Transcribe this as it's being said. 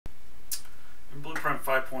In BluePrint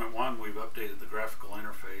 5.1, we've updated the graphical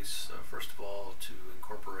interface, first of all, to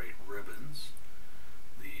incorporate ribbons,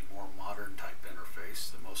 the more modern type interface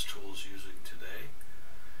that most tools using today.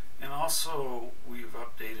 And also, we've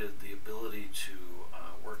updated the ability to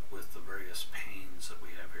work with the various panes that we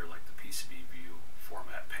have here, like the PCB view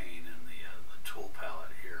format pane and the tool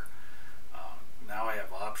palette here. Now I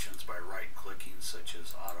have options by right-clicking, such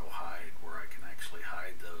as auto hide, where I can actually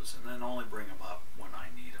hide those and then only bring them up when I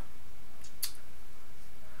need them.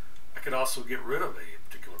 I could also get rid of a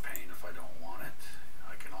particular pane if I don't want it.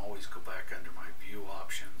 I can always go back under my view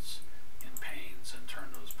options in panes and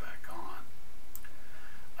turn those back on.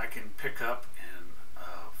 I can pick up and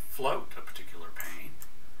float a particular pane.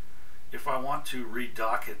 If I want to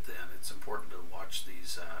redock it, then it's important to watch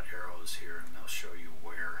these arrows here, and they'll show you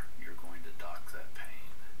where you're going to dock that pane.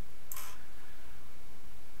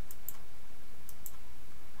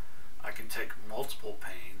 I can take multiple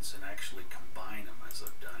panes and actually combine them, as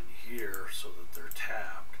I've done here, so that they're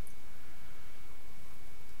tabbed.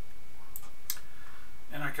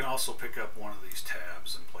 And I can also pick up one of these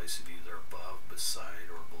tabs and place it either above,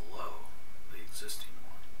 beside, or below the existing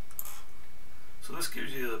one. So this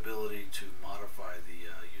gives you the ability to modify the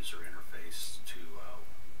user interface to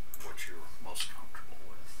what you're most comfortable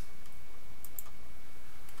with.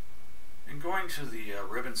 In going to the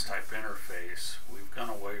ribbons type interface, we've gone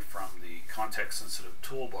away from the context-sensitive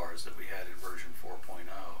toolbars that we had in version 4.0.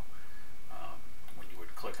 When you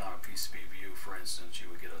would click on a PCB view, for instance, you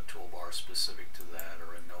would get a toolbar specific to that,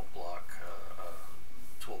 or a note block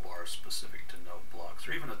toolbar specific to note blocks,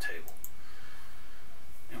 or even a table.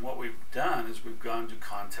 And what we've done is we've gone to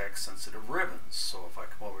context-sensitive ribbons. So if I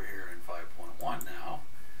come over here in 5.1 now,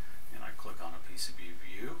 and I click on a PCB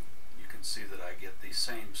view, you can see that I get the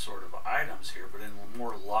same sort of items here, but in a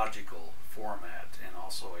more logical format, and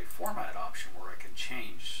also a format option where I can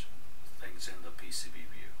change things in the PCB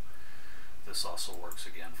view. This also works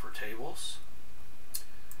again for tables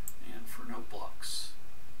and for note blocks.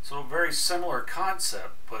 So a very similar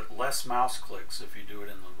concept, but less mouse clicks if you do it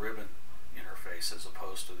in the ribbon interface as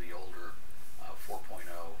opposed to the older 4.0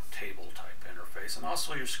 table type interface. And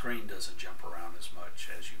also your screen doesn't jump around as much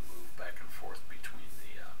as you move back and forth between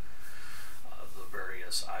the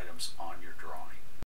various items on your drawing.